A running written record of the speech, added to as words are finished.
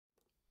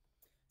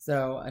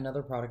So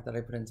another product that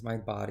I put into my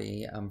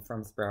body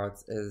from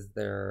Sprouts is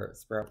their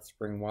Sprouts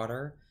Spring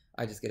Water.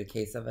 I just get a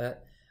case of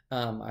it.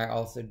 I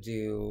also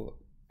do,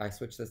 I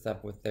switch this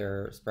up with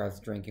their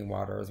Sprouts Drinking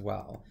Water as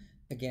well.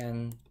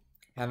 Again,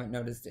 haven't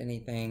noticed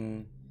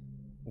anything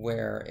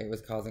where it was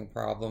causing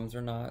problems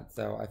or not,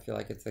 so I feel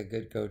like it's a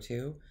good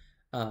go-to.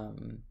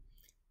 Um,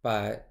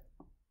 but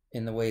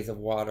in the ways of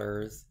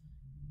waters,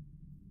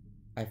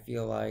 I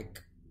feel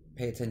like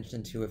pay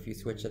attention to if you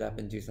switch it up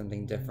and do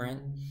something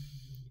different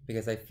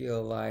because I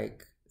feel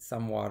like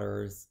some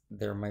waters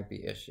there might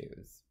be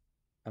issues.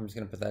 I'm just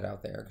going to put that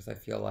out there because I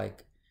feel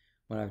like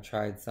when I've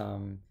tried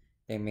some,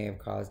 they may have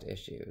caused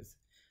issues.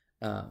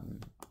 Um,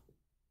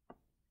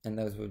 and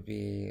those would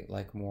be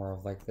like more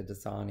of like the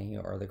Dasani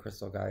or the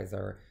Crystal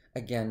Geyser.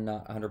 Again,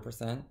 not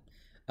 100%.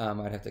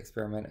 I'd have to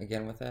experiment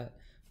again with it.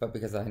 But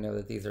because I know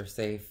that these are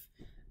safe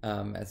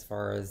as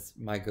far as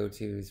my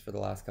go-tos for the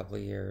last couple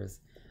of years,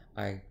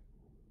 I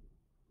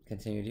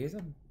continue to use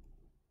them.